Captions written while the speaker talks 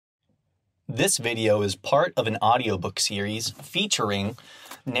This video is part of an audiobook series featuring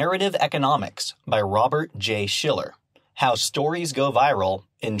Narrative Economics by Robert J. Shiller, How Stories Go Viral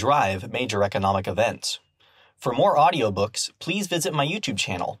and Drive Major Economic Events. For more audiobooks, please visit my YouTube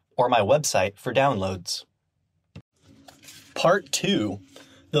channel or my website for downloads. Part 2,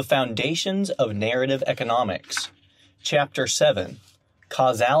 The Foundations of Narrative Economics, Chapter 7,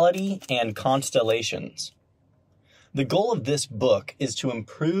 Causality and Constellations. The goal of this book is to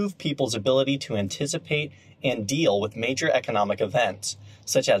improve people's ability to anticipate and deal with major economic events,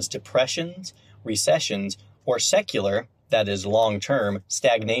 such as depressions, recessions, or secular, that is long-term,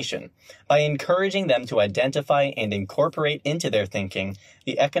 stagnation, by encouraging them to identify and incorporate into their thinking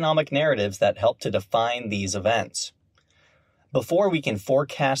the economic narratives that help to define these events. Before we can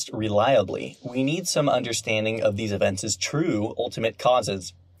forecast reliably, we need some understanding of these events' true ultimate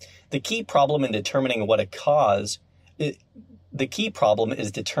causes. The key problem is determining what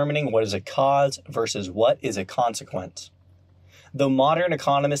is a cause versus what is a consequence. Though modern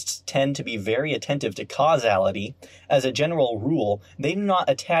economists tend to be very attentive to causality, as a general rule, they do not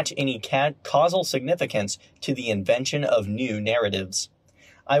attach any causal significance to the invention of new narratives.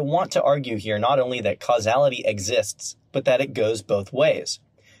 I want to argue here not only that causality exists, but that it goes both ways.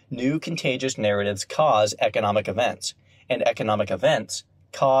 New contagious narratives cause economic events, and economic events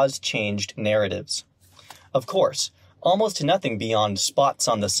cause changed narratives. Of course, almost nothing beyond spots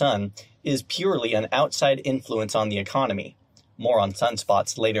on the sun is purely an outside influence on the economy. More on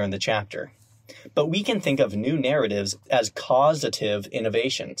sunspots later in the chapter. But we can think of new narratives as causative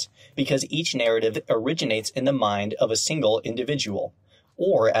innovations, because each narrative originates in the mind of a single individual,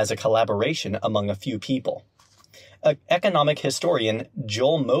 or as a collaboration among a few people. Economic historian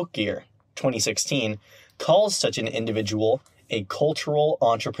Joel Mokyr, 2016, calls such an individual a cultural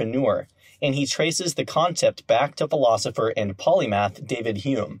entrepreneur, and he traces the concept back to philosopher and polymath David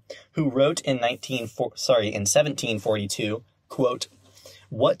Hume, who wrote in 1742, quote,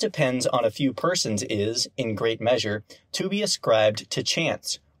 "What depends on a few persons is, in great measure, to be ascribed to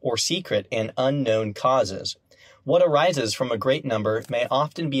chance, or secret and unknown causes. What arises from a great number may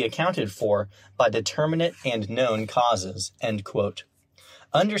often be accounted for by determinate and known causes." End quote.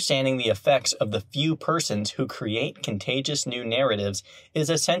 Understanding the effects of the few persons who create contagious new narratives is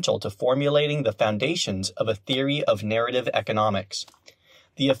essential to formulating the foundations of a theory of narrative economics.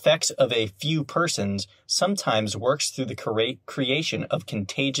 The effects of a few persons sometimes works through the creation of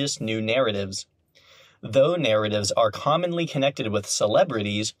contagious new narratives. Though narratives are commonly connected with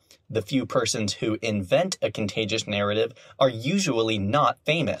celebrities, the few persons who invent a contagious narrative are usually not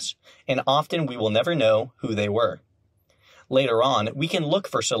famous, and often we will never know who they were. Later on, we can look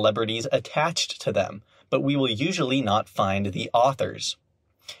for celebrities attached to them, but we will usually not find the authors.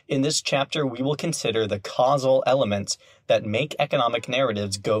 In this chapter, we will consider the causal elements that make economic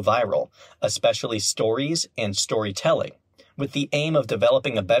narratives go viral, especially stories and storytelling, with the aim of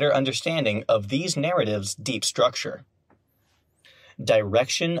developing a better understanding of these narratives' deep structure.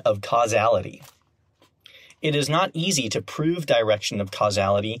 Direction of causality. It is not easy to prove direction of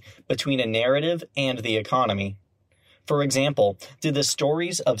causality between a narrative and the economy. For example, did the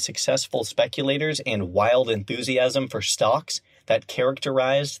stories of successful speculators and wild enthusiasm for stocks that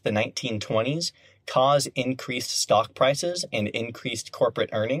characterized the 1920s cause increased stock prices and increased corporate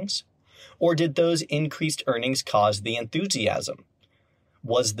earnings? Or did those increased earnings cause the enthusiasm?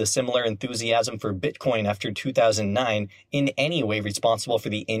 Was the similar enthusiasm for Bitcoin after 2009 in any way responsible for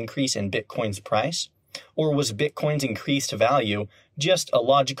the increase in Bitcoin's price? Or was Bitcoin's increased value just a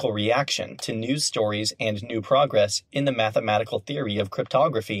logical reaction to news stories and new progress in the mathematical theory of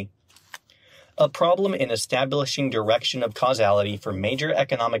cryptography? A problem in establishing direction of causality for major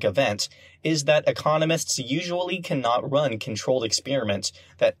economic events is that economists usually cannot run controlled experiments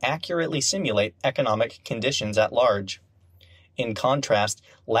that accurately simulate economic conditions at large. In contrast,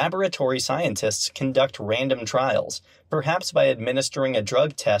 laboratory scientists conduct random trials, perhaps by administering a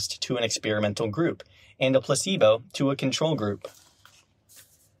drug test to an experimental group and a placebo to a control group,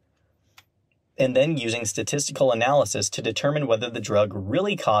 and then using statistical analysis to determine whether the drug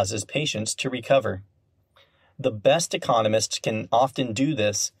really causes patients to recover. The best economists can often do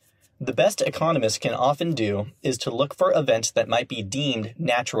is to look for events that might be deemed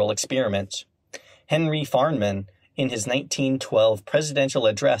natural experiments. Henry Farman, in his 1912 presidential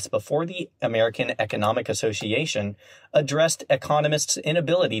address before the American Economic Association, addressed economists'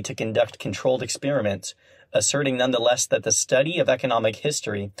 inability to conduct controlled experiments, asserting nonetheless that the study of economic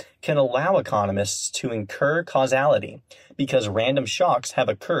history can allow economists to infer causality because random shocks have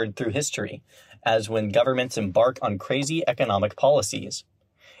occurred through history, as when governments embark on crazy economic policies.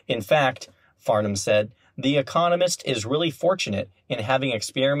 In fact, Farnham said, The economist is really fortunate in having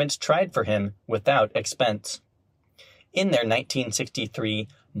experiments tried for him without expense. In their 1963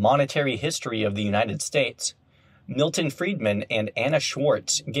 Monetary History of the United States, Milton Friedman and Anna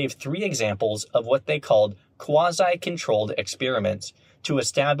Schwartz gave 3 examples of what they called quasi-controlled experiments to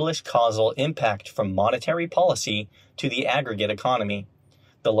establish causal impact from monetary policy to the aggregate economy.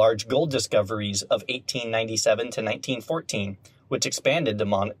 The large gold discoveries of 1897 to 1914, which expanded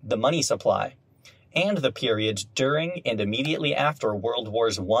the money supply, and the periods during and immediately after World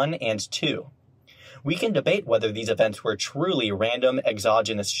Wars I and II. We can debate whether these events were truly random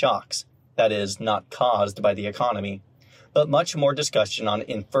exogenous shocks, that is, not caused by the economy, but much more discussion on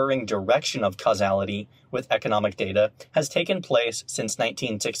inferring direction of causality with economic data has taken place since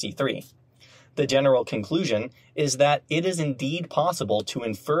 1963. The general conclusion is that it is indeed possible to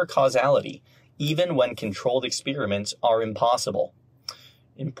infer causality, even when controlled experiments are impossible.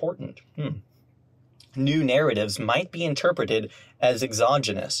 Important. New narratives might be interpreted as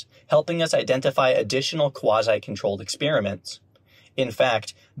exogenous, helping us identify additional quasi-controlled experiments. In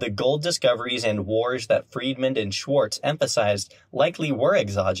fact, the gold discoveries and wars that Friedman and Schwartz emphasized likely were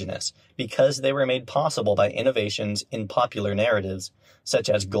exogenous because they were made possible by innovations in popular narratives, such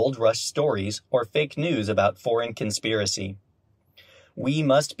as gold rush stories or fake news about foreign conspiracy. We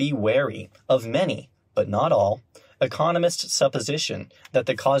must be wary of many, but not all, economists' supposition that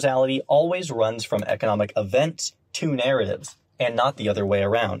the causality always runs from economic events to narratives, and not the other way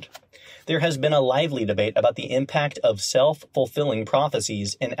around. There has been a lively debate about the impact of self-fulfilling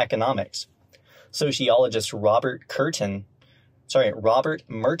prophecies in economics. Sociologist Robert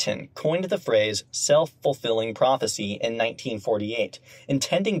Merton coined the phrase self-fulfilling prophecy in 1948,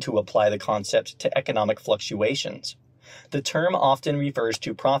 intending to apply the concept to economic fluctuations. The term often refers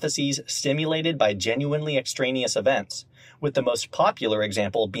to prophecies stimulated by genuinely extraneous events, with the most popular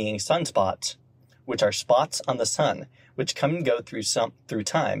example being sunspots, which are spots on the sun, which come and go through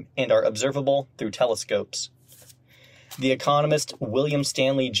time and are observable through telescopes. The economist William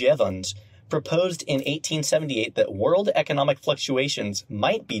Stanley Jevons proposed in 1878 that world economic fluctuations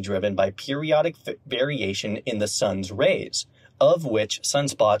might be driven by periodic variation in the sun's rays, of which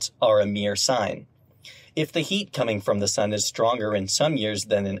sunspots are a mere sign. If the heat coming from the sun is stronger in some years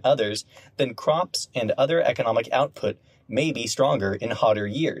than in others, then crops and other economic output may be stronger in hotter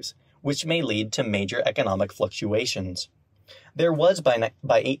years, which may lead to major economic fluctuations. There was by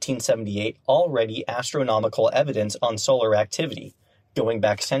 1878 already astronomical evidence on solar activity, going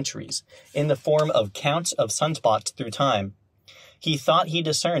back centuries, in the form of counts of sunspots through time. He thought he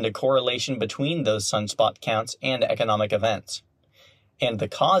discerned a correlation between those sunspot counts and economic events. And the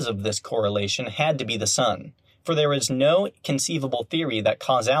cause of this correlation had to be the sun, for there is no conceivable theory that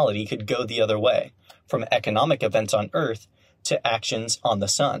causality could go the other way, from economic events on Earth to actions on the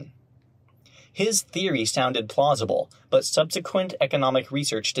sun. His theory sounded plausible, but subsequent economic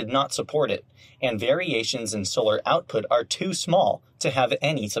research did not support it, and variations in solar output are too small to have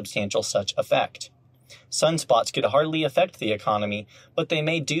any substantial such effect. Sunspots could hardly affect the economy, but they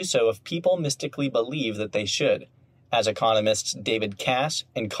may do so if people mystically believe that they should, as economists David Cass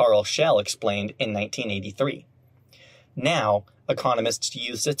and Carl Schell explained in 1983. Now, economists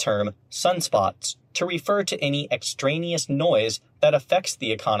use the term sunspots to refer to any extraneous noise that affects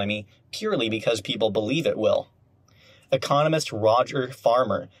the economy purely because people believe it will. Economist Roger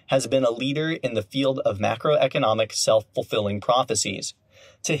Farmer has been a leader in the field of macroeconomic self-fulfilling prophecies.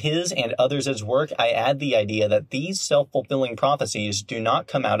 To his and others' work, I add the idea that these self-fulfilling prophecies do not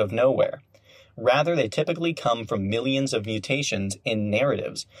come out of nowhere. Rather, they typically come from millions of mutations in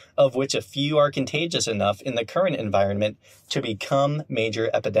narratives, of which a few are contagious enough in the current environment to become major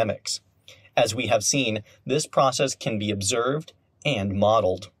epidemics. As we have seen, this process can be observed and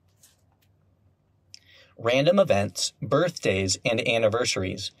modeled. Random events, birthdays, and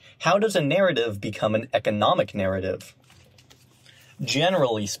anniversaries. How does a narrative become an economic narrative?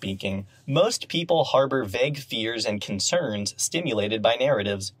 Generally speaking, most people harbor vague fears and concerns stimulated by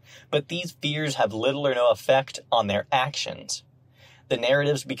narratives, but these fears have little or no effect on their actions. The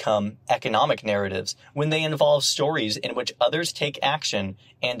narratives become economic narratives when they involve stories in which others take action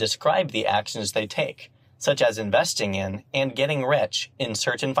and describe the actions they take, such as investing in and getting rich in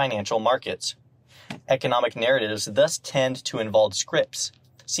certain financial markets. Economic narratives thus tend to involve scripts,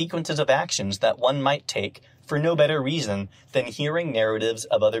 sequences of actions that one might take for no better reason than hearing narratives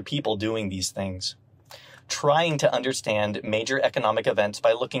of other people doing these things. Trying to understand major economic events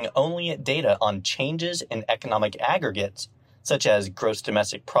by looking only at data on changes in economic aggregates, such as gross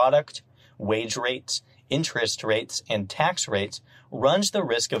domestic product, wage rates, interest rates, and tax rates, runs the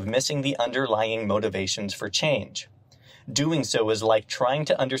risk of missing the underlying motivations for change. Doing so is like trying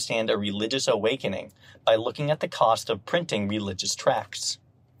to understand a religious awakening by looking at the cost of printing religious tracts.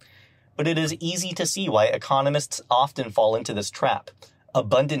 But it is easy to see why economists often fall into this trap.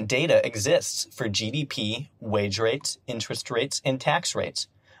 Abundant data exists for GDP, wage rates, interest rates, and tax rates,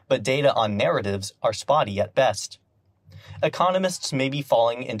 but data on narratives are spotty at best. Economists may be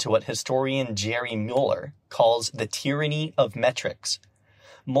falling into what historian Jerry Mueller calls the tyranny of metrics.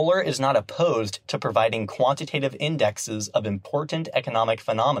 Mueller is not opposed to providing quantitative indexes of important economic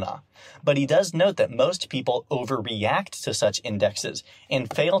phenomena, but he does note that most people overreact to such indexes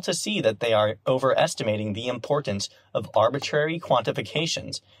and fail to see that they are overestimating the importance of arbitrary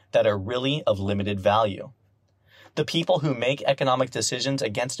quantifications that are really of limited value. The people who make economic decisions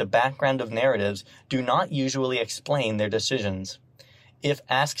against a background of narratives do not usually explain their decisions. If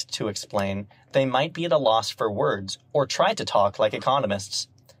asked to explain, they might be at a loss for words or try to talk like economists.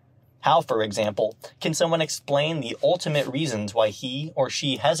 How, for example, can someone explain the ultimate reasons why he or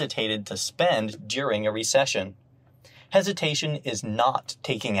she hesitated to spend during a recession? Hesitation is not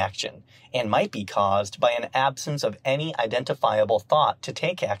taking action and might be caused by an absence of any identifiable thought to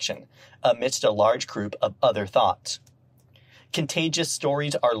take action amidst a large group of other thoughts. Contagious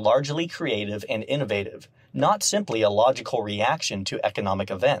stories are largely creative and innovative, not simply a logical reaction to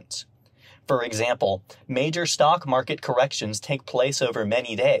economic events. For example, major stock market corrections take place over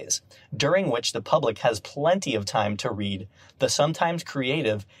many days, during which the public has plenty of time to read the sometimes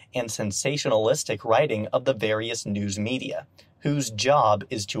creative and sensationalistic writing of the various news media, whose job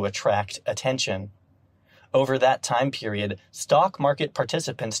is to attract attention. Over that time period, stock market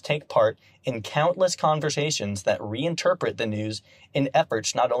participants take part in countless conversations that reinterpret the news in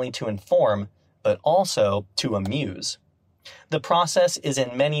efforts not only to inform, but also to amuse. The process is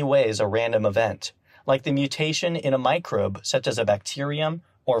in many ways a random event, like the mutation in a microbe such as a bacterium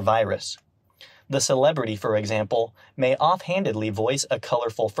or virus. The celebrity, for example, may offhandedly voice a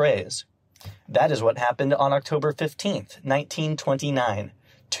colorful phrase. That is what happened on October 15th, 1929,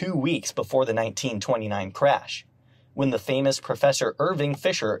 2 weeks before the 1929 crash, when the famous Professor Irving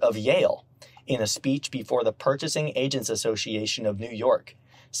Fisher of Yale, in a speech before the Purchasing Agents Association of New York,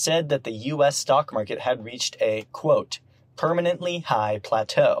 said that the U.S. stock market had reached a, quote, permanently high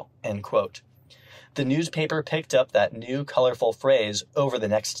plateau, end quote. The newspaper picked up that new colorful phrase over the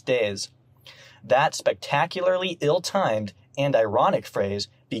next days. That spectacularly ill-timed and ironic phrase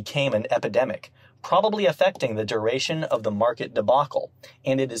became an epidemic, probably affecting the duration of the market debacle,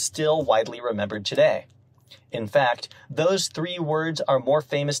 and it is still widely remembered today. In fact, those 3 words are more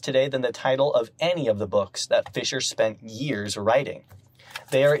famous today than the title of any of the books that Fisher spent years writing.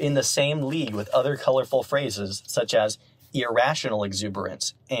 They are in the same league with other colorful phrases such as irrational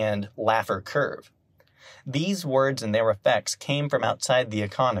exuberance and Laffer curve. These words and their effects came from outside the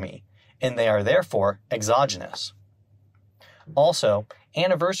economy, and they are therefore exogenous. Also,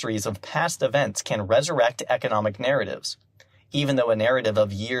 anniversaries of past events can resurrect economic narratives. Even though a narrative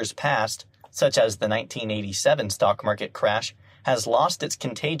of years past, such as the 1987 stock market crash, has lost its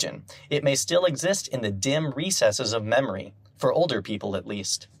contagion, it may still exist in the dim recesses of memory, for older people at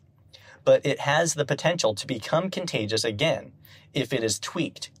least. But it has the potential to become contagious again if it is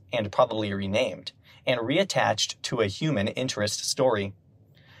tweaked and probably renamed and reattached to a human interest story.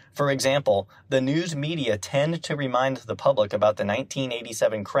 For example, the news media tend to remind the public about the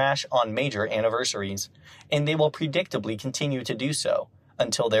 1987 crash on major anniversaries, and they will predictably continue to do so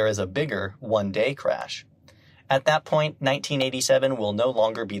until there is a bigger one-day crash. At that point, 1987 will no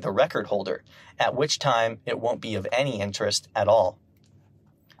longer be the record holder, at which time it won't be of any interest at all.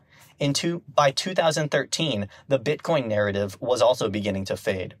 By 2013, the Bitcoin narrative was also beginning to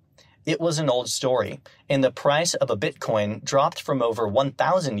fade. It was an old story, and the price of a Bitcoin dropped from over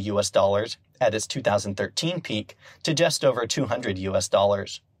 $1,000 at its 2013 peak to just over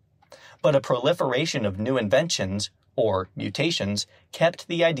 $200. But a proliferation of new inventions, or mutations, kept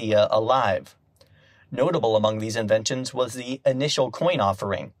the idea alive. Notable among these inventions was the initial coin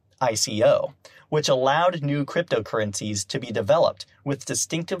offering, ICO, which allowed new cryptocurrencies to be developed with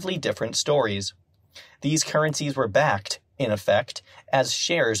distinctively different stories. These currencies were backed, in effect, as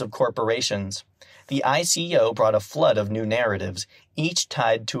shares of corporations. The ICO brought a flood of new narratives, each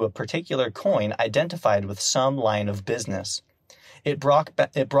tied to a particular coin identified with some line of business. It brought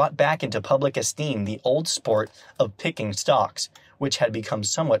back into public esteem the old sport of picking stocks, which had become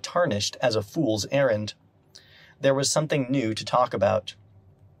somewhat tarnished as a fool's errand. There was something new to talk about.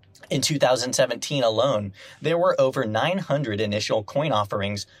 In 2017 alone, there were over 900 initial coin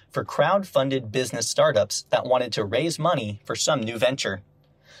offerings for crowd-funded business startups that wanted to raise money for some new venture.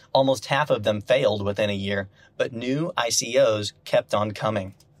 Almost half of them failed within a year, but new ICOs kept on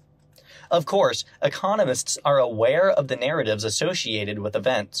coming. Of course, economists are aware of the narratives associated with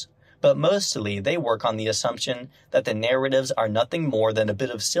events, but mostly they work on the assumption that the narratives are nothing more than a bit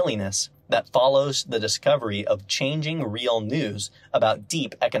of silliness that follows the discovery of changing real news about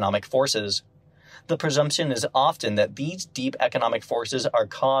deep economic forces. The presumption is often that these deep economic forces are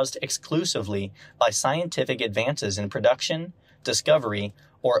caused exclusively by scientific advances in production, discovery,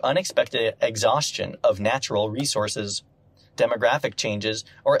 or unexpected exhaustion of natural resources, demographic changes,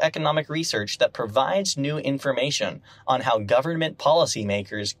 or economic research that provides new information on how government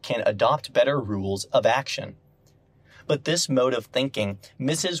policymakers can adopt better rules of action. But this mode of thinking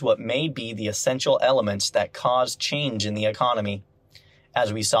misses what may be the essential elements that cause change in the economy.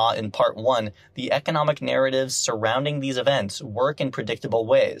 As we saw in Part 1, the economic narratives surrounding these events work in predictable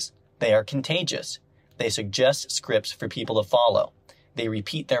ways. They are contagious. They suggest scripts for people to follow. They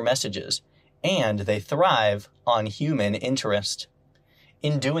repeat their messages. And they thrive on human interest.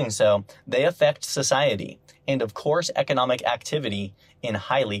 In doing so, they affect society, and of course economic activity, in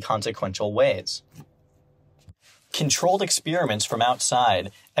highly consequential ways. Controlled experiments from outside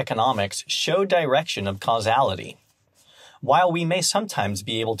economics show direction of causality. While we may sometimes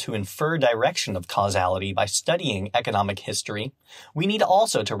be able to infer direction of causality by studying economic history, we need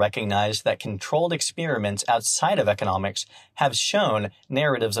also to recognize that controlled experiments outside of economics have shown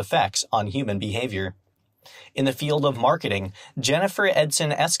narrative's effects on human behavior. In the field of marketing, Jennifer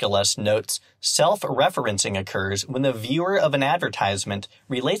Edson Escalus notes, self-referencing occurs when the viewer of an advertisement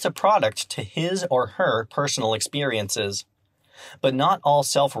relates a product to his or her personal experiences. But not all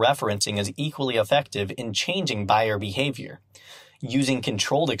self-referencing is equally effective in changing buyer behavior. Using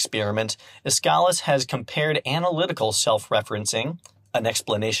controlled experiments, Escalus has compared analytical self-referencing, an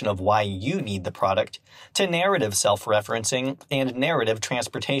explanation of why you need the product, to narrative self-referencing and narrative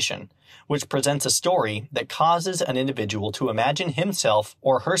transportation, which presents a story that causes an individual to imagine himself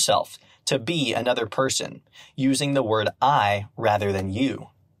or herself to be another person, using the word I rather than you.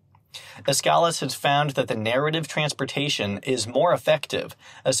 Escalus has found that the narrative transportation is more effective,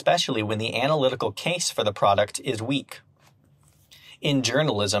 especially when the analytical case for the product is weak. In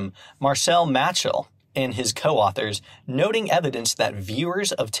journalism, Marcel Matchell and his co-authors, noting evidence that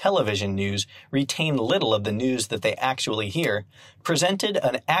viewers of television news retain little of the news that they actually hear, presented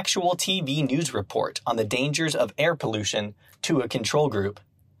an actual TV news report on the dangers of air pollution to a control group.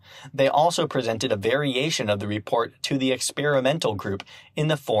 They also presented a variation of the report to the experimental group in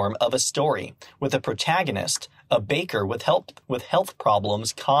the form of a story, with a protagonist, a baker with health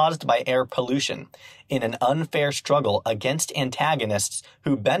problems caused by air pollution, in an unfair struggle against antagonists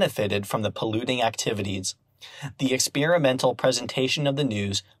who benefited from the polluting activities. The experimental presentation of the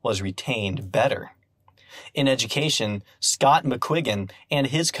news was retained better. In education, Scott McQuiggan and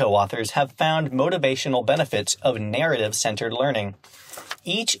his co-authors have found motivational benefits of narrative-centered learning.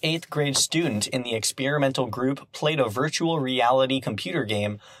 Each 8th grade student in the experimental group played a virtual reality computer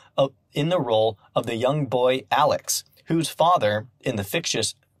game in the role of the young boy Alex, whose father, in the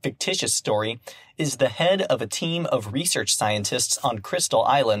fictitious story, is the head of a team of research scientists on Crystal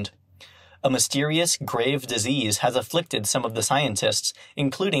Island. A mysterious, grave disease has afflicted some of the scientists,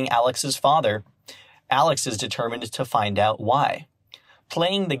 including Alex's father. Alex is determined to find out why.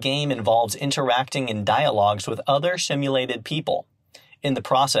 Playing the game involves interacting in dialogues with other simulated people. In the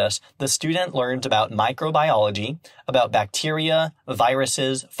process, the student learns about microbiology, about bacteria,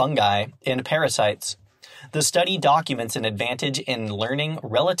 viruses, fungi, and parasites. The study documents an advantage in learning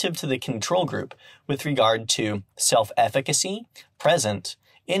relative to the control group with regard to self-efficacy, present,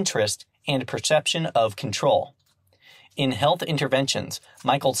 interest, and perception of control. In health interventions,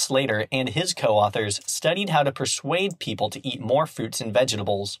 Michael Slater and his co-authors studied how to persuade people to eat more fruits and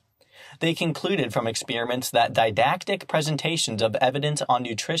vegetables. They concluded from experiments that didactic presentations of evidence on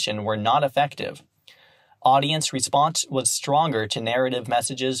nutrition were not effective. Audience response was stronger to narrative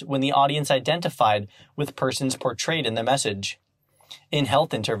messages when the audience identified with persons portrayed in the message. In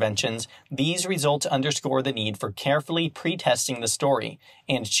health interventions, these results underscore the need for carefully pre-testing the story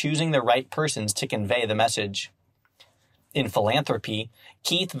and choosing the right persons to convey the message. In philanthropy,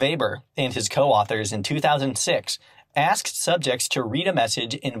 Keith Weber and his co-authors in 2006 asked subjects to read a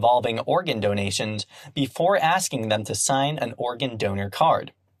message involving organ donations before asking them to sign an organ donor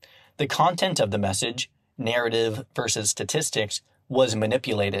card. The content of the message, narrative versus statistics, was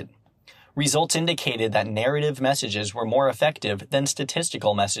manipulated. Results indicated that narrative messages were more effective than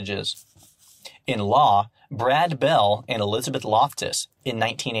statistical messages. In law, Brad Bell and Elizabeth Loftus, in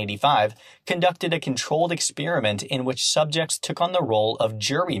 1985, conducted a controlled experiment in which subjects took on the role of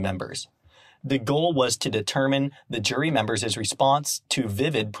jury members. The goal was to determine the jury members' response to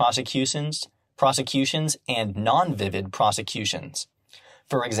vivid prosecutions and non-vivid prosecutions.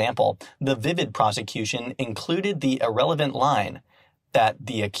 For example, the vivid prosecution included the irrelevant line that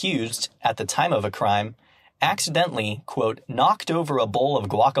the accused, at the time of a crime, accidentally, quote, knocked over a bowl of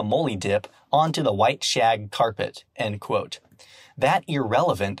guacamole dip onto the white shag carpet, end quote. That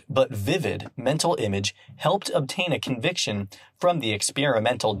irrelevant but vivid mental image helped obtain a conviction from the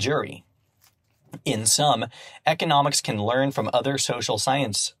experimental jury. In sum, economics can learn from other social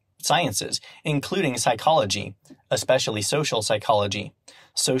sciences, including psychology, especially social psychology,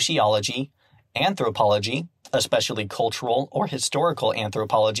 sociology, anthropology, especially cultural or historical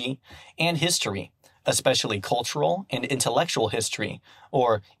anthropology, and history, especially cultural and intellectual history,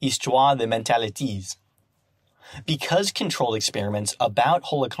 or histoire des mentalités. Because controlled experiments about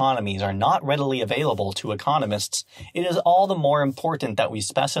whole economies are not readily available to economists, it is all the more important that we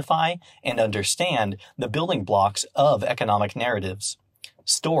specify and understand the building blocks of economic narratives.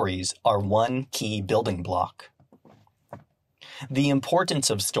 Stories are one key building block. The importance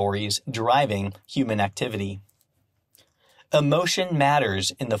of stories driving human activity. Emotion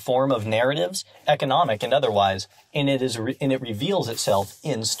matters in the form of narratives, economic and otherwise, and it reveals itself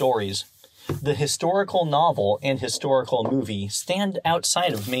in stories. The historical novel and historical movie stand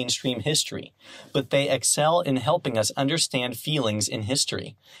outside of mainstream history, but they excel in helping us understand feelings in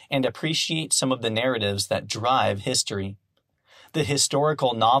history and appreciate some of the narratives that drive history. The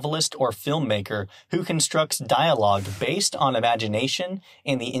historical novelist or filmmaker who constructs dialogue based on imagination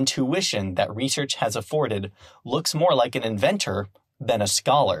and the intuition that research has afforded looks more like an inventor than a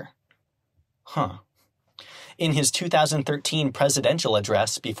scholar. In his 2013 presidential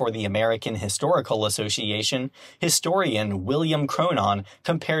address before the American Historical Association, historian William Cronon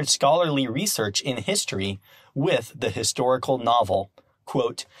compared scholarly research in history with the historical novel.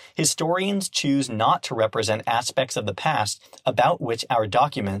 Quote, historians choose not to represent aspects of the past about which our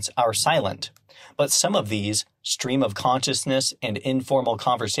documents are silent, but some of these, stream of consciousness and informal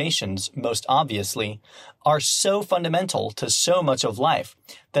conversations, most obviously, are so fundamental to so much of life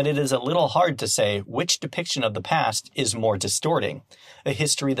that it is a little hard to say which depiction of the past is more distorting, a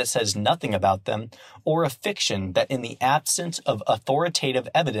history that says nothing about them, or a fiction that in the absence of authoritative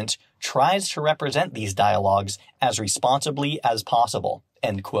evidence tries to represent these dialogues as responsibly as possible,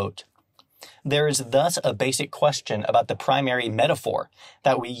 end quote. There is thus a basic question about the primary metaphor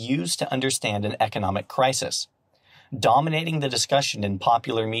that we use to understand an economic crisis. Dominating the discussion in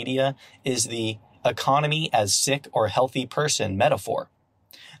popular media is the economy as sick or healthy person metaphor.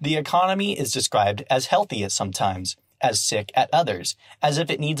 The economy is described as healthy at some times, as sick at others, as if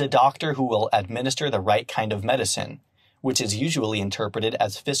it needs a doctor who will administer the right kind of medicine, which is usually interpreted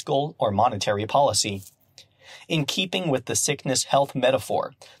as fiscal or monetary policy. In keeping with the sickness-health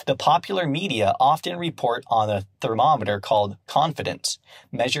metaphor, the popular media often report on a thermometer called confidence,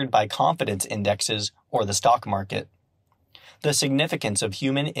 measured by confidence indexes or the stock market. The significance of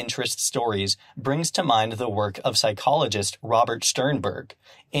human interest stories brings to mind the work of psychologist Robert Sternberg.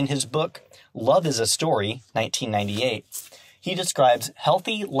 In his book, Love is a Story, 1998, he describes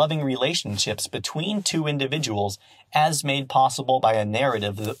healthy, loving relationships between two individuals as made possible by a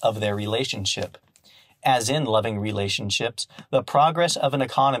narrative of their relationship. As in loving relationships, the progress of an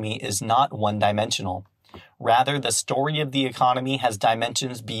economy is not one-dimensional. Rather, the story of the economy has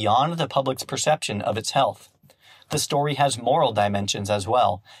dimensions beyond the public's perception of its health. The story has moral dimensions as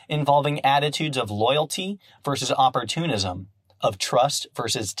well, involving attitudes of loyalty versus opportunism, of trust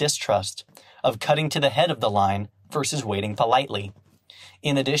versus distrust, of cutting to the head of the line versus waiting politely.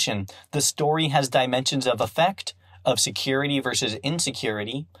 In addition, the story has dimensions of effect, of security versus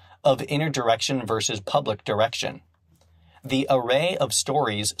insecurity, of inner direction versus public direction. The array of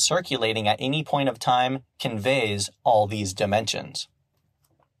stories circulating at any point of time conveys all these dimensions.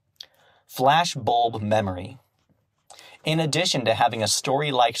 Flashbulb memory. In addition to having a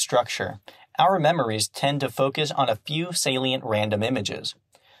story-like structure, our memories tend to focus on a few salient random images.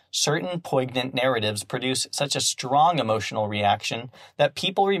 Certain poignant narratives produce such a strong emotional reaction that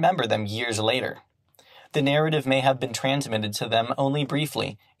people remember them years later. The narrative may have been transmitted to them only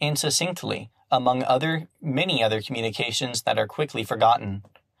briefly and succinctly, among many other communications that are quickly forgotten.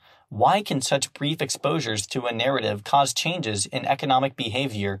 Why can such brief exposures to a narrative cause changes in economic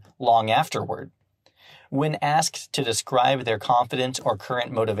behavior long afterward? When asked to describe their confidence or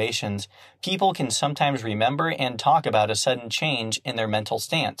current motivations, people can sometimes remember and talk about a sudden change in their mental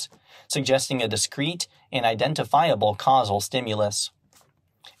stance, suggesting a discrete and identifiable causal stimulus.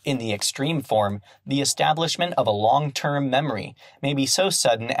 In the extreme form, the establishment of a long-term memory may be so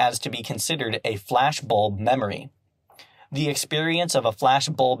sudden as to be considered a flashbulb memory. The experience of a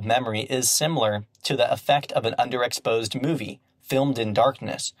flashbulb memory is similar to the effect of an underexposed movie, filmed in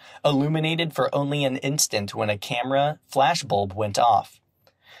darkness, illuminated for only an instant when a camera flashbulb went off.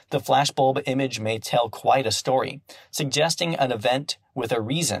 The flashbulb image may tell quite a story, suggesting an event with a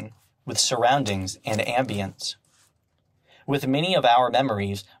reason, with surroundings and ambience. With many of our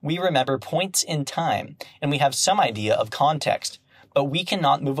memories, we remember points in time, and we have some idea of context, but we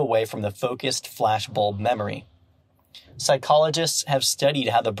cannot move away from the focused flashbulb memory. Psychologists have studied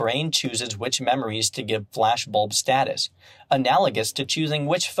how the brain chooses which memories to give flashbulb status, analogous to choosing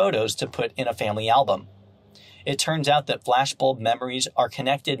which photos to put in a family album. It turns out that flashbulb memories are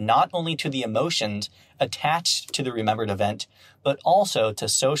connected not only to the emotions attached to the remembered event, but also to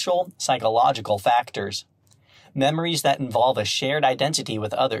social, psychological factors. Memories that involve a shared identity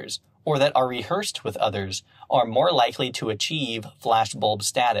with others, or that are rehearsed with others, are more likely to achieve flashbulb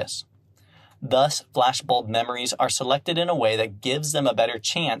status. Thus, flashbulb memories are selected in a way that gives them a better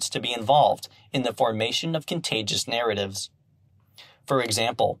chance to be involved in the formation of contagious narratives. For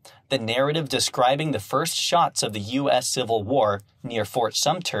example, the narrative describing the first shots of the U.S. Civil War near Fort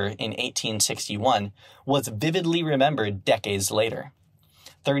Sumter in 1861 was vividly remembered decades later.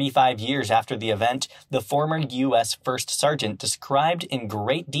 35 years after the event, the former U.S. First Sergeant described in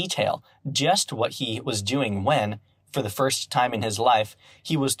great detail just what he was doing when, for the first time in his life,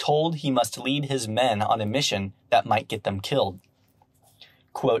 he was told he must lead his men on a mission that might get them killed.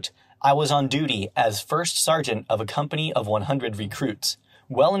 Quote, "I was on duty as first sergeant of a company of 100 recruits,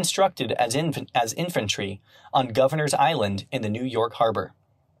 well instructed as infantry, on Governor's Island in the New York harbor.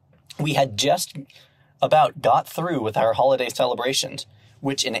 We had just about got through with our holiday celebrations,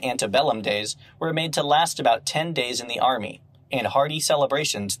 which in antebellum days were made to last about 10 days in the Army, and hearty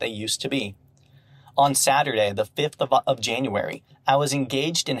celebrations they used to be. On Saturday, the 5th of January, I was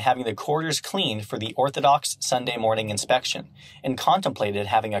engaged in having the quarters cleaned for the Orthodox Sunday morning inspection, and contemplated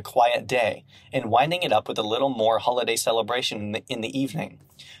having a quiet day, and winding it up with a little more holiday celebration in the evening,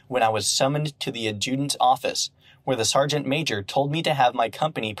 when I was summoned to the adjutant's office, where the sergeant major told me to have my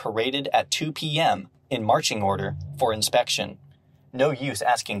company paraded at 2 p.m. in marching order for inspection. No use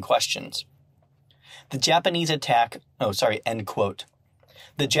asking questions. The Japanese attack," end quote.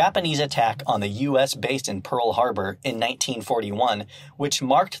 The Japanese attack on the U.S. base in Pearl Harbor in 1941, which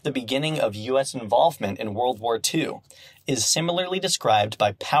marked the beginning of U.S. involvement in World War II, is similarly described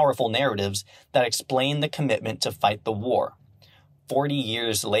by powerful narratives that explain the commitment to fight the war. 40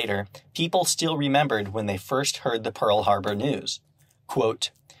 years later, people still remembered when they first heard the Pearl Harbor news.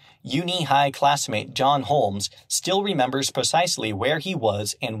 Quote, "Uni-high classmate John Holmes still remembers precisely where he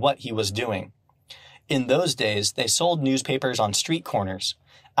was and what he was doing. In those days, they sold newspapers on street corners.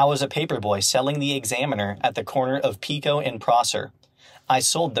 I was a paperboy selling the Examiner at the corner of Pico and Prosser. I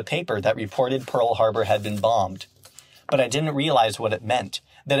sold the paper that reported Pearl Harbor had been bombed. But I didn't realize what it meant,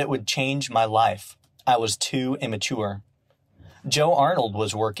 that it would change my life. I was too immature." Joe Arnold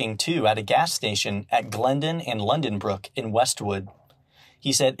was working, too, at a gas station at Glendon and Londonbrook in Westwood.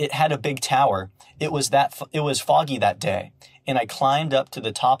 He said, "It had a big tower. It was foggy that day, and I climbed up to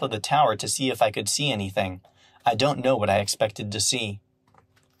the top of the tower to see if I could see anything. I don't know what I expected to see."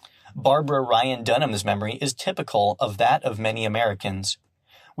 Barbara Ryan Dunham's memory is typical of that of many Americans.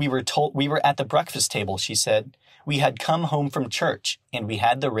 We were at the breakfast table," she said. "We had come home from church, and we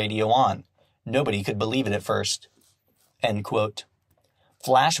had the radio on. Nobody could believe it at first." End quote.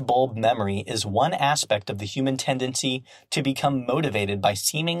 Flashbulb memory is one aspect of the human tendency to become motivated by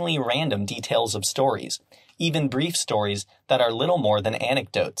seemingly random details of stories, even brief stories that are little more than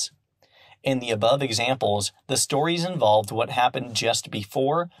anecdotes. In the above examples, the stories involved what happened just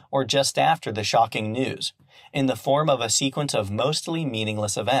before or just after the shocking news, in the form of a sequence of mostly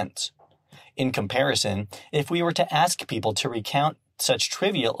meaningless events. In comparison, if we were to ask people to recount such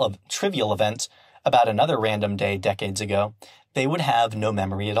trivial events about another random day decades ago, they would have no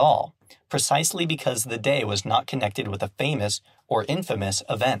memory at all, precisely because the day was not connected with a famous or infamous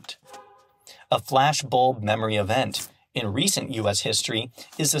event. A flashbulb memory event in recent U.S. history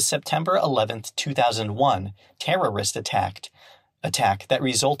is the September 11, 2001 terrorist attack that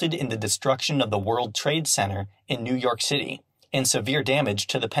resulted in the destruction of the World Trade Center in New York City and severe damage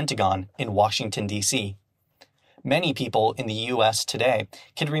to the Pentagon in Washington, D.C. Many people in the U.S. today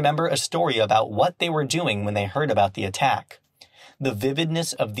can remember a story about what they were doing when they heard about the attack. The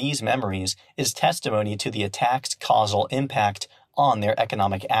vividness of these memories is testimony to the attack's causal impact on their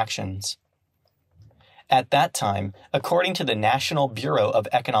economic actions. At that time, according to the National Bureau of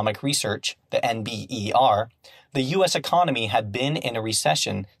Economic Research, the NBER, the U.S. economy had been in a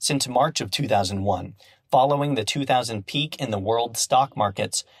recession since March of 2001, following the 2000 peak in the world stock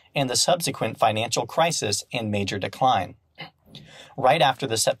markets and the subsequent financial crisis and major decline. Right after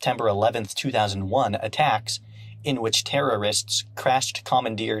the September 11, 2001 attacks, in which terrorists crashed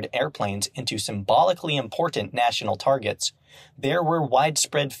commandeered airplanes into symbolically important national targets, there were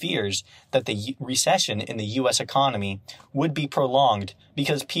widespread fears that the recession in the U.S. economy would be prolonged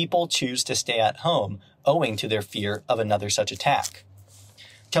because people choose to stay at home owing to their fear of another such attack.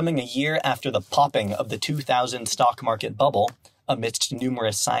 Coming a year after the popping of the 2000 stock market bubble, amidst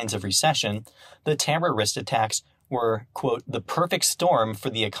numerous signs of recession, the terrorist attacks were, quote, the perfect storm for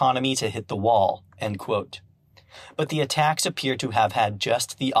the economy to hit the wall, end quote. But the attacks appear to have had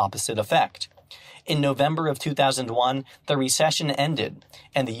just the opposite effect. In November of 2001, the recession ended,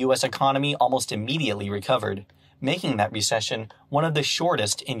 and the U.S. economy almost immediately recovered, making that recession one of the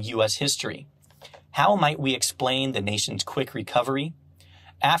shortest in U.S. history. How might we explain the nation's quick recovery?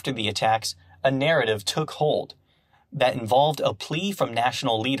 After the attacks, a narrative took hold that involved a plea from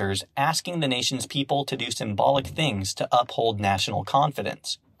national leaders asking the nation's people to do symbolic things to uphold national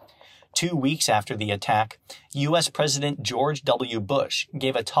confidence. 2 weeks after the attack, U.S. President George W. Bush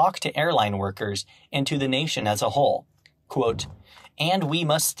gave a talk to airline workers and to the nation as a whole, quote, "And we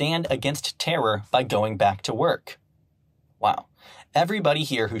must stand against terror by going back to work." Wow. Everybody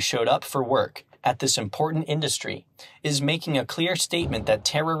here who showed up for work at this important industry is making a clear statement that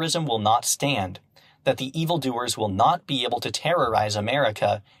terrorism will not stand, that the evildoers will not be able to terrorize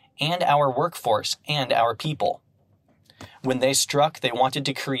America and our workforce and our people. When they struck, they wanted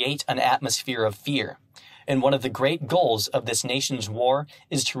to create an atmosphere of fear, and one of the great goals of this nation's war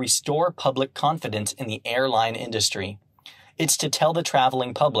is to restore public confidence in the airline industry. It's to tell the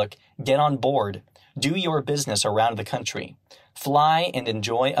traveling public, get on board, do your business around the country, fly and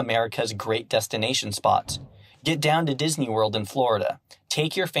enjoy America's great destination spots, get down to Disney World in Florida,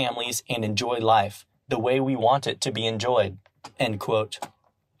 take your families and enjoy life the way we want it to be enjoyed, end quote.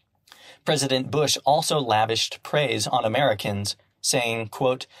 President Bush also lavished praise on Americans, saying,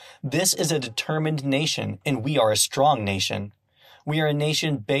 quote, "This is a determined nation, and we are a strong nation. We are a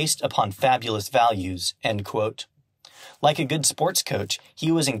nation based upon fabulous values," end quote. Like a good sports coach,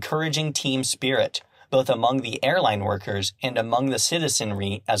 he was encouraging team spirit, both among the airline workers and among the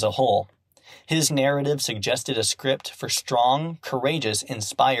citizenry as a whole. His narrative suggested a script for strong, courageous,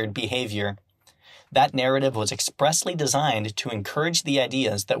 inspired behavior. That narrative was expressly designed to encourage the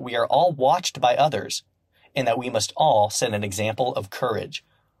ideas that we are all watched by others, and that we must all set an example of courage.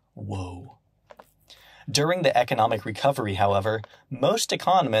 Whoa. During the economic recovery, however, most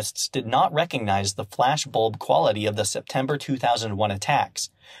economists did not recognize the flashbulb quality of the September 2001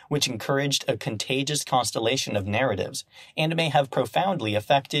 attacks, which encouraged a contagious constellation of narratives and may have profoundly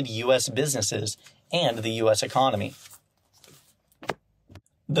affected U.S. businesses and the U.S. economy.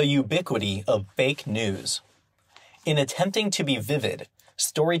 The ubiquity of fake news. In attempting to be vivid,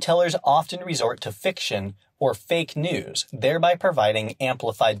 storytellers often resort to fiction or fake news, thereby providing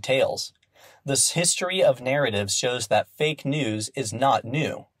amplified tales. The history of narratives shows that fake news is not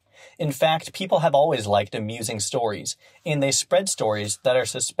new. In fact, people have always liked amusing stories, and they spread stories that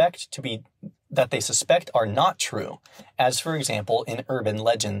they suspect are not true, as for example in urban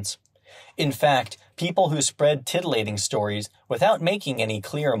legends. In fact, people who spread titillating stories without making any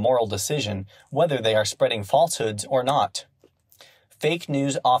clear moral decision whether they are spreading falsehoods or not. Fake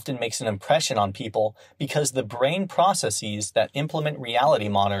news often makes an impression on people because the brain processes that implement reality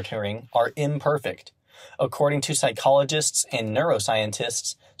monitoring are imperfect. According to psychologists and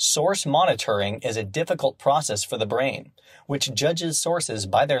neuroscientists, source monitoring is a difficult process for the brain, which judges sources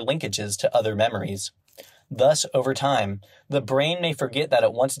by their linkages to other memories. Thus, over time, the brain may forget that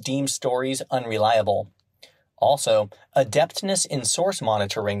it once deemed stories unreliable. Also, adeptness in source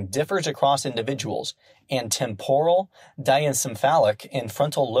monitoring differs across individuals, and temporal, diencephalic, and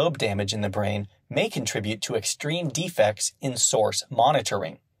frontal lobe damage in the brain may contribute to extreme defects in source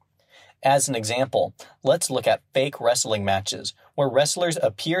monitoring. As an example, let's look at fake wrestling matches, where wrestlers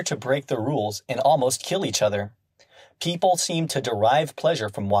appear to break the rules and almost kill each other. People seem to derive pleasure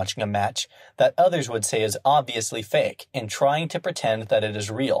from watching a match that others would say is obviously fake and trying to pretend that it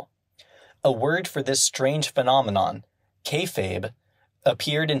is real. A word for this strange phenomenon, kayfabe,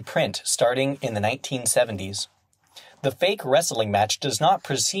 appeared in print starting in the 1970s. The fake wrestling match does not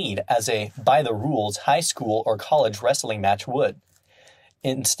proceed as a by-the-rules high school or college wrestling match would.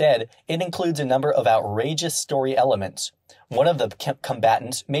 Instead, it includes a number of outrageous story elements. One of the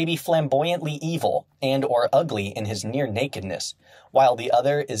combatants may be flamboyantly evil and or ugly in his near nakedness, while the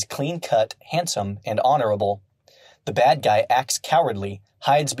other is clean-cut, handsome, and honorable. The bad guy acts cowardly,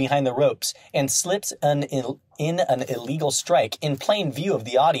 hides behind the ropes, and slips in an illegal strike in plain view of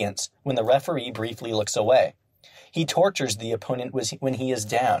the audience when the referee briefly looks away. He tortures the opponent when he is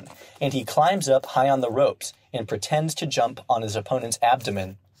down, and he climbs up high on the ropes and pretends to jump on his opponent's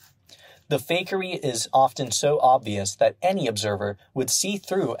abdomen. The fakery is often so obvious that any observer would see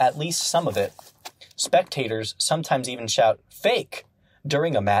through at least some of it. Spectators sometimes even shout, "Fake!"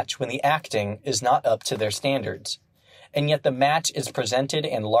 during a match when the acting is not up to their standards. And yet the match is presented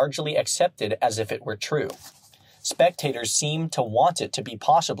and largely accepted as if it were true. Spectators seem to want it to be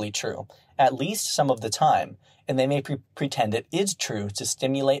possibly true, at least some of the time, and they may pretend it is true to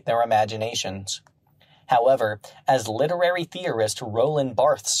stimulate their imaginations. However, as literary theorist Roland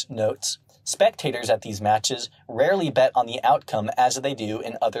Barthes notes, spectators at these matches rarely bet on the outcome as they do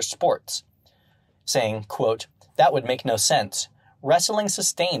in other sports, saying, quote, "That would make no sense. Wrestling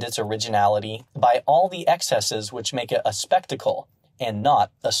sustained its originality by all the excesses which make it a spectacle and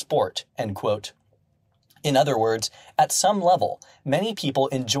not a sport," end quote. In other words, at some level, many people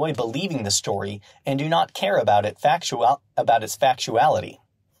enjoy believing the story and do not care about its factuality.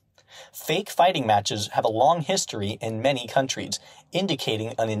 Fake fighting matches have a long history in many countries,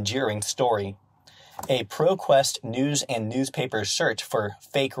 indicating an enduring story. A ProQuest news and newspaper search for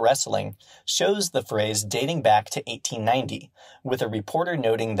fake wrestling shows the phrase dating back to 1890, with a reporter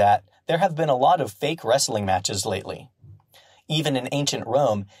noting that there have been a lot of fake wrestling matches lately. Even in ancient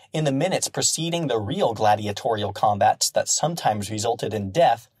Rome, in the minutes preceding the real gladiatorial combats that sometimes resulted in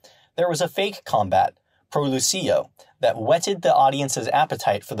death, there was a fake combat, prolucio, that whetted the audience's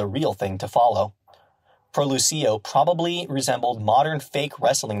appetite for the real thing to follow. Prolucio probably resembled modern fake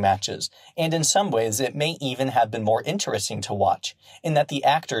wrestling matches, and in some ways it may even have been more interesting to watch, in that the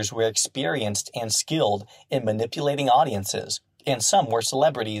actors were experienced and skilled in manipulating audiences, and some were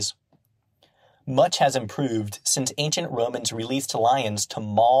celebrities. Much has improved since ancient Romans released lions to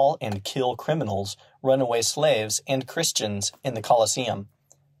maul and kill criminals, runaway slaves, and Christians in the Colosseum.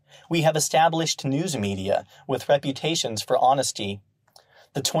 We have established news media with reputations for honesty.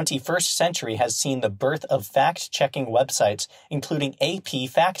 The 21st century has seen the birth of fact-checking websites including AP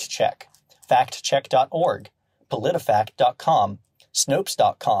Fact Check, factcheck.org, politifact.com,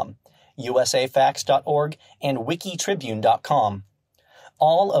 snopes.com, usafacts.org, and wikitribune.com.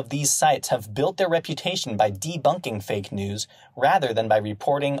 All of these sites have built their reputation by debunking fake news rather than by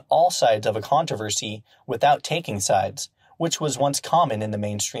reporting all sides of a controversy without taking sides, which was once common in the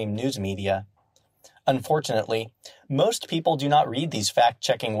mainstream news media. Unfortunately, most people do not read these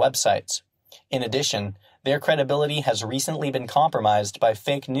fact-checking websites. In addition, their credibility has recently been compromised by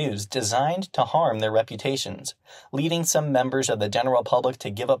fake news designed to harm their reputations, leading some members of the general public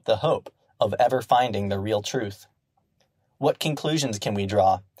to give up the hope of ever finding the real truth. What conclusions can we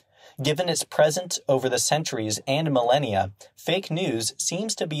draw? Given its presence over the centuries and millennia, fake news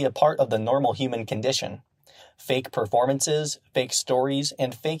seems to be a part of the normal human condition. Fake performances, fake stories,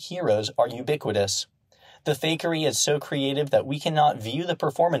 and fake heroes are ubiquitous. The fakery is so creative that we cannot view the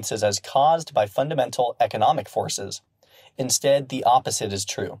performances as caused by fundamental economic forces. Instead, the opposite is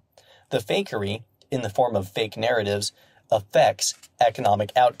true. The fakery, in the form of fake narratives, affects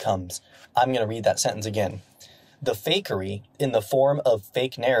economic outcomes. I'm going to read that sentence again. The fakery, in the form of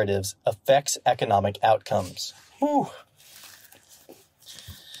fake narratives, affects economic outcomes. Whew.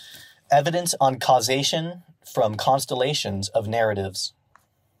 Evidence on causation from constellations of narratives.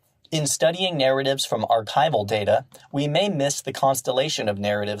 In studying narratives from archival data, we may miss the constellation of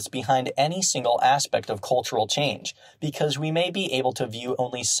narratives behind any single aspect of cultural change, because we may be able to view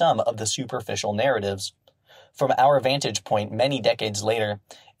only some of the superficial narratives. From our vantage point many decades later,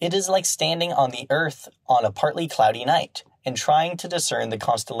 it is like standing on the Earth on a partly cloudy night and trying to discern the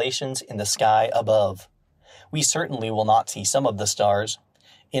constellations in the sky above. We certainly will not see some of the stars.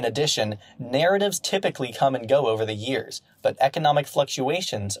 In addition, narratives typically come and go over the years, but economic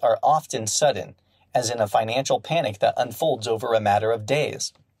fluctuations are often sudden, as in a financial panic that unfolds over a matter of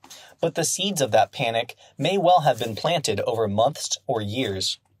days. But the seeds of that panic may well have been planted over months or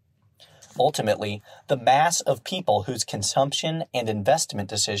years. Ultimately, the mass of people whose consumption and investment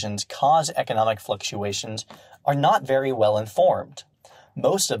decisions cause economic fluctuations are not very well informed.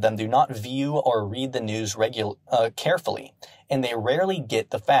 Most of them do not view or read the news carefully, and they rarely get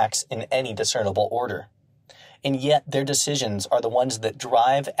the facts in any discernible order. And yet their decisions are the ones that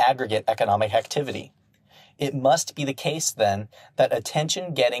drive aggregate economic activity. It must be the case, then, that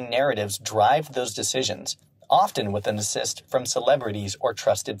attention-getting narratives drive those decisions, often with an assist from celebrities or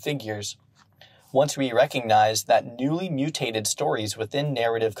trusted figures. Once we recognize that newly mutated stories within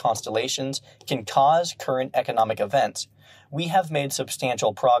narrative constellations can cause current economic events, we have made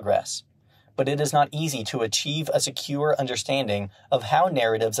substantial progress. But it is not easy to achieve a secure understanding of how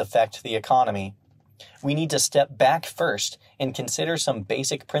narratives affect the economy. We need to step back first and consider some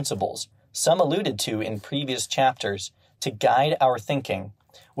basic principles, some alluded to in previous chapters, to guide our thinking,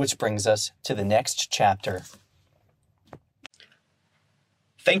 which brings us to the next chapter.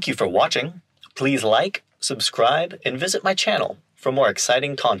 Thank you for watching. Please like, subscribe, and visit my channel for more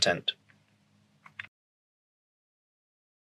exciting content.